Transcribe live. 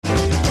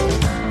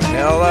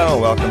Hello,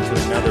 welcome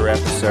to another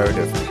episode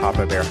of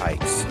Papa Bear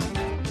Hikes.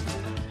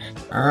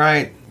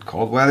 Alright,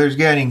 cold weather's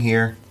getting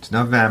here. It's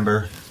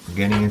November. We're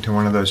getting into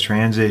one of those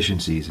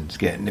transition seasons.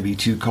 Getting to be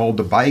too cold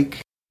to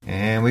bike,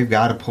 and we've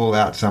got to pull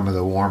out some of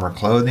the warmer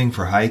clothing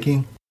for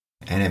hiking,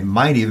 and it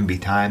might even be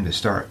time to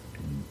start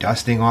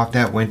dusting off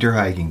that winter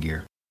hiking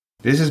gear.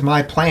 This is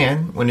my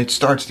plan when it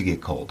starts to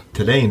get cold.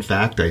 Today, in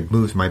fact, I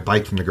moved my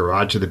bike from the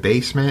garage to the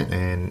basement,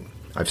 and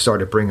I've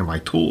started bringing my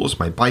tools,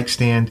 my bike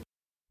stand,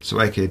 so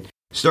I could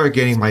start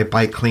getting my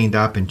bike cleaned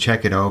up and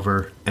check it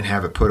over and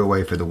have it put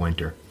away for the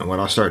winter. And what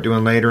I'll start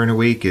doing later in the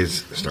week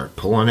is start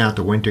pulling out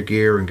the winter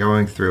gear and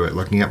going through it,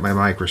 looking at my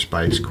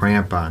microspikes,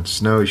 crampons,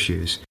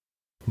 snowshoes,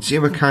 and see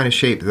what kind of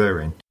shape they're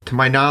in. To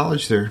my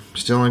knowledge, they're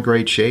still in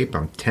great shape.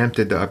 I'm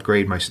tempted to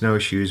upgrade my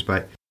snowshoes,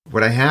 but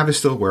what I have is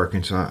still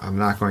working, so I'm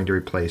not going to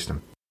replace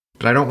them.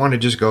 But I don't want to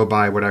just go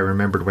by what I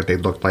remembered what they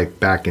looked like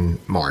back in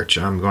March.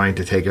 I'm going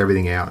to take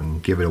everything out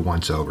and give it a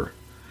once-over.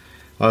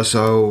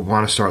 Also,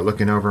 want to start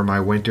looking over my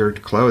winter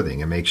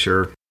clothing and make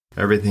sure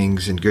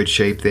everything's in good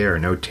shape there.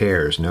 No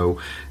tears, no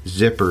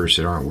zippers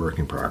that aren't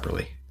working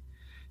properly.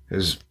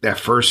 Because that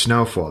first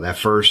snowfall, that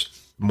first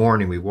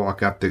morning we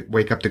wake up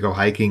to go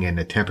hiking and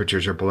the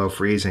temperatures are below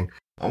freezing,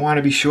 I want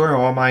to be sure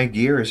all my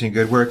gear is in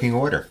good working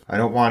order. I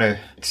don't want to,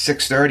 at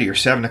 6:30 or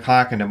 7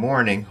 o'clock in the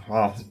morning,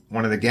 while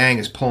one of the gang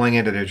is pulling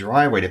into the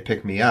driveway to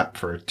pick me up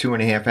for a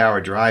 2.5-hour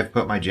drive,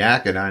 put my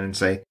jacket on and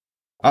say,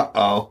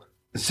 uh-oh,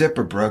 the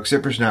zipper broke,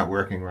 zipper's not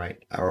working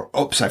right. Or,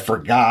 oops, I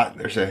forgot,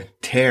 there's a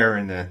tear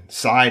in the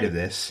side of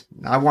this.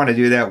 I want to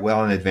do that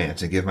well in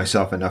advance and give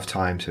myself enough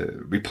time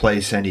to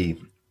replace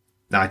any,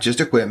 not just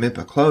equipment,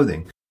 but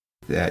clothing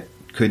that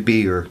could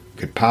be or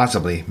could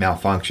possibly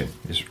malfunction.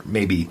 Is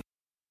maybe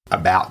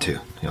about to.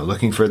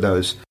 Looking for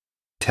those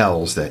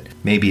tells that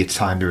maybe it's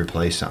time to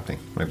replace something.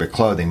 Like with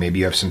clothing, maybe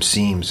you have some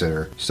seams that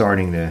are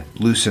starting to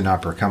loosen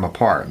up or come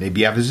apart. Maybe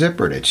you have a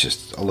zipper that's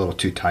just a little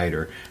too tight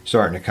or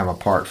starting to come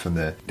apart from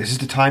this is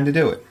the time to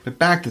do it. But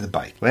back to the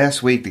bike.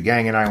 Last week, the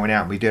gang and I went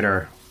out and we did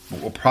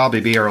what will probably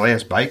be our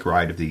last bike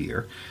ride of the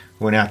year.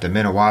 We went out to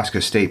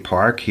Minnewaska State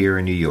Park here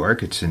in New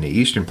York. It's in the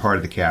eastern part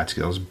of the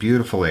Catskills.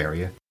 Beautiful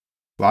area.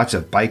 Lots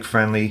of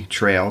bike-friendly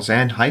trails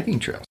and hiking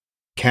trails.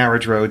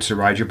 Carriage roads to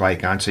ride your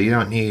bike on, so you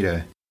don't need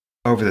a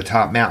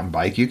over-the-top mountain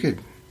bike.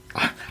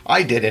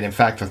 I did it, in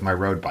fact, with my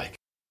road bike.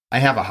 I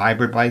have a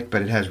hybrid bike,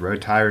 but it has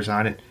road tires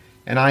on it,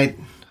 and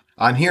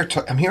I'm here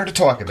to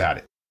talk about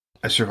it.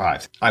 I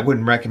survived. I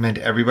wouldn't recommend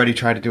everybody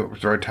try to do it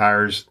with road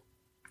tires.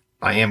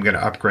 I am going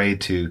to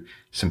upgrade to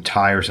some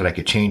tires that I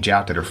could change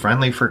out that are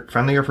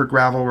friendlier for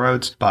gravel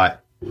roads,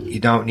 but you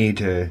don't need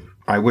to.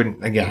 I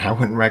wouldn't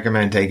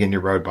recommend taking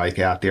your road bike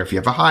out there. If you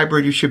have a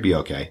hybrid, you should be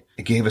okay.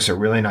 It gave us a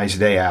really nice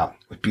day out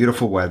with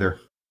beautiful weather.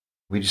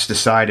 We just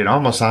decided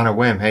almost on a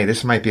whim, hey,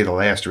 this might be the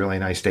last really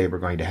nice day we're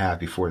going to have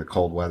before the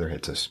cold weather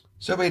hits us.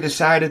 So we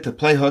decided to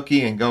play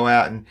hooky and go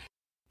out and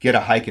get a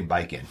hike and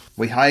bike in.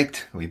 We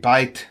hiked, we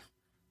biked,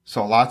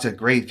 saw lots of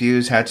great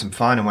views, had some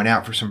fun, and went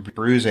out for some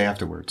brews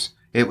afterwards.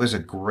 It was a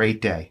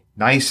great day.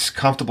 Nice,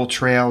 comfortable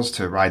trails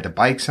to ride the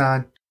bikes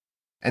on.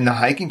 And the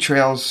hiking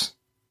trails,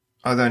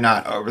 although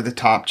not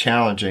over-the-top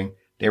challenging,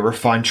 they were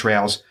fun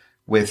trails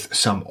with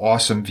some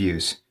awesome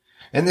views.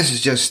 And this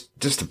is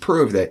just to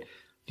prove that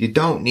you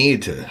don't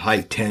need to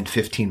hike 10,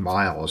 15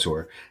 miles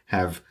or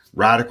have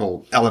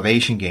radical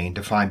elevation gain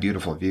to find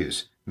beautiful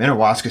views.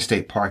 Minnewaska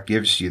State Park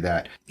gives you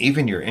that.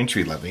 Even your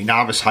entry-level,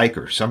 novice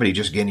hiker, somebody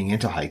just getting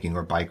into hiking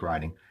or bike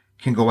riding,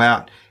 can go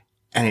out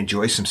and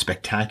enjoy some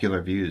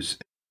spectacular views.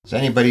 As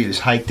anybody who's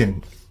hiked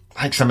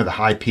some of the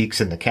high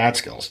peaks in the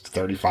Catskills,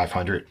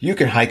 3,500. You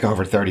can hike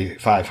over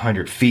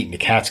 3,500 feet in the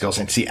Catskills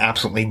and see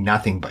absolutely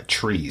nothing but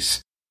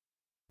trees.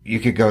 You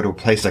could go to a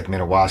place like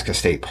Minnewaska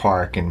State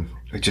Park and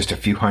with just a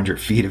few hundred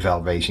feet of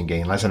elevation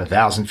gain, less than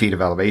 1,000 feet of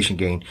elevation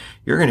gain,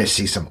 you're going to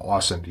see some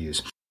awesome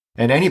views.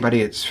 And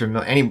anybody that's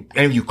familiar, any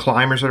of you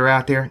climbers that are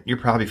out there, you're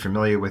probably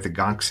familiar with the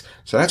gunks.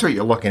 So that's what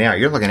you're looking at.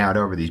 You're looking out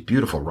over these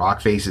beautiful rock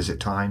faces at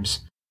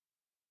times.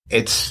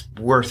 It's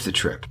worth the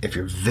trip. If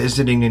you're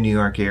visiting the New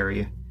York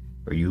area,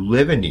 or you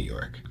live in New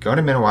York, go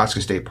to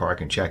Minnewaska State Park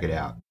and check it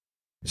out.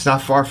 It's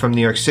not far from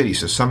New York City,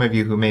 so some of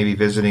you who may be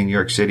visiting New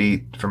York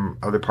City from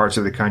other parts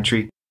of the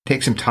country,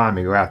 take some time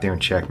and go out there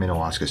and check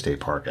Minnewaska State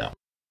Park out.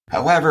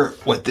 However,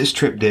 what this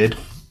trip did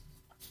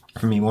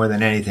for me more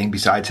than anything,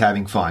 besides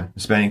having fun and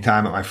spending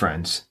time with my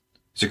friends,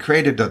 is it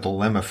created a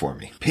dilemma for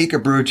me.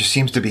 Peekaboo just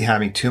seems to be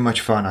having too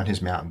much fun on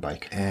his mountain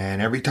bike.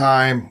 And every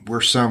time we're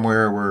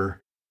somewhere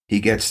where he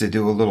gets to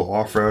do a little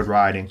off-road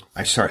riding,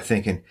 I start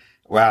thinking,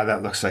 wow,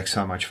 that looks like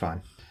so much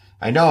fun.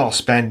 I know I'll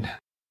spend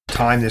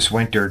time this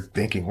winter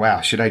thinking,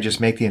 wow, should I just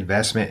make the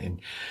investment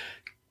and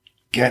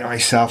get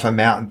myself a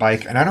mountain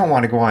bike? And I don't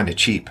want to go on to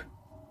cheap.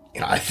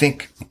 I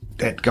think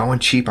that going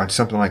cheap on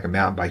something like a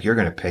mountain bike, you're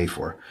going to pay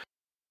for.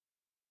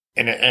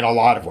 In a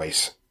lot of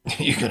ways.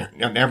 You can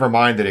never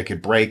mind that it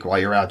could break while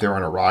you're out there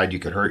on a ride. You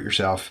could hurt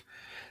yourself.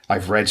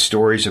 I've read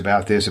stories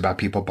about this, about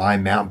people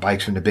buying mountain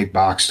bikes from the big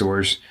box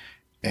stores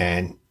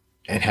and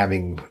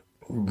having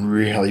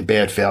really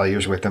bad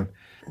failures with them.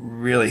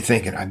 really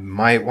thinking I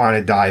might want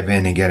to dive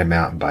in and get a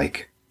mountain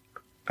bike.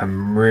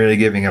 I'm really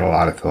giving it a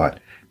lot of thought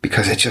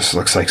because it just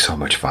looks like so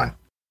much fun.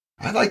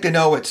 I'd like to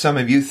know what some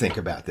of you think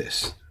about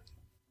this.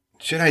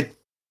 Should I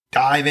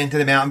dive into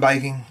the mountain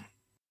biking?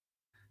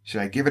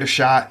 Should I give it a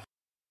shot?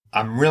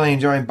 I'm really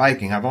enjoying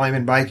biking. I've only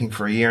been biking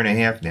for a year and a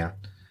half now,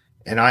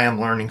 and I am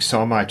learning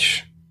so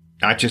much,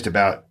 not just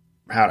about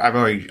how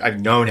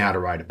I've known how to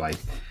ride a bike,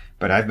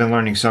 but I've been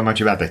learning so much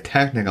about the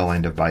technical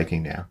end of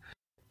biking now.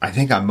 I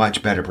think I'm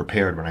much better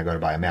prepared when I go to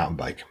buy a mountain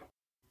bike.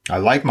 I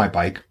like my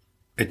bike.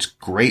 It's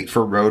great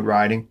for road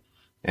riding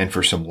and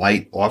for some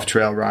light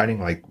off-trail riding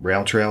like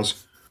rail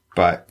trails,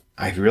 but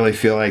I really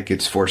feel like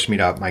it's forced me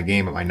to up my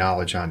game and my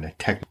knowledge on the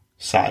technical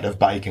side of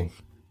biking.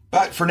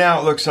 But for now,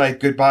 it looks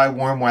like goodbye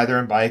warm weather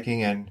and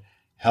biking and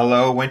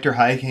hello winter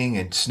hiking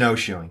and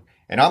snowshoeing.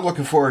 And I'm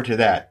looking forward to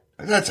that.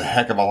 That's a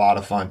heck of a lot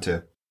of fun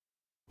too.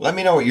 Let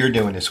me know what you're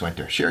doing this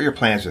winter. Share your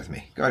plans with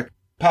me. Go to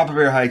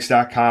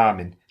papabearhikes.com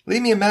and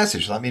leave me a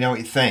message. Let me know what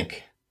you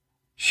think.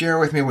 Share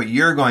with me what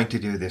you're going to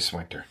do this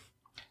winter.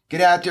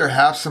 Get out there,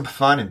 have some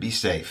fun, and be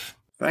safe.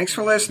 Thanks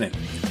for listening.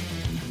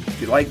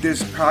 If you like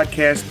this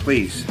podcast,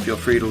 please feel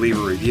free to leave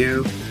a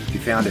review. If you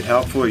found it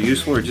helpful or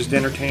useful or just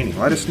entertaining,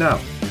 let us know.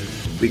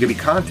 We can be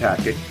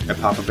contacted at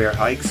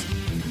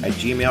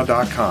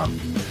papabearhikes@gmail.com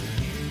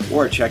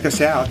or check us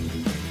out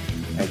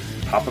at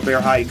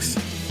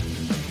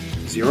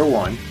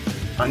papabearhikes01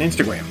 on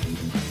Instagram.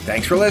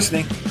 Thanks for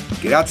listening.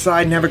 Get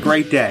outside and have a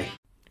great day.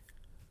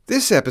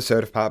 This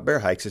episode of Papa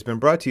Bear Hikes has been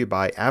brought to you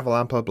by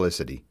Avalon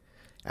Publicity.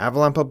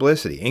 Avalon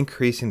Publicity,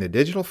 increasing the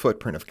digital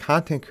footprint of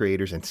content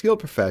creators and skilled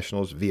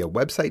professionals via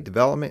website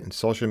development and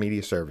social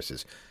media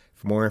services.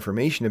 For more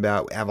information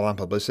about Avalon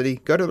Publicity,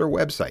 go to their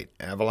website,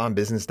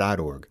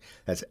 avalonbusiness.org.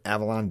 That's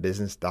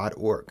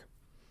avalonbusiness.org.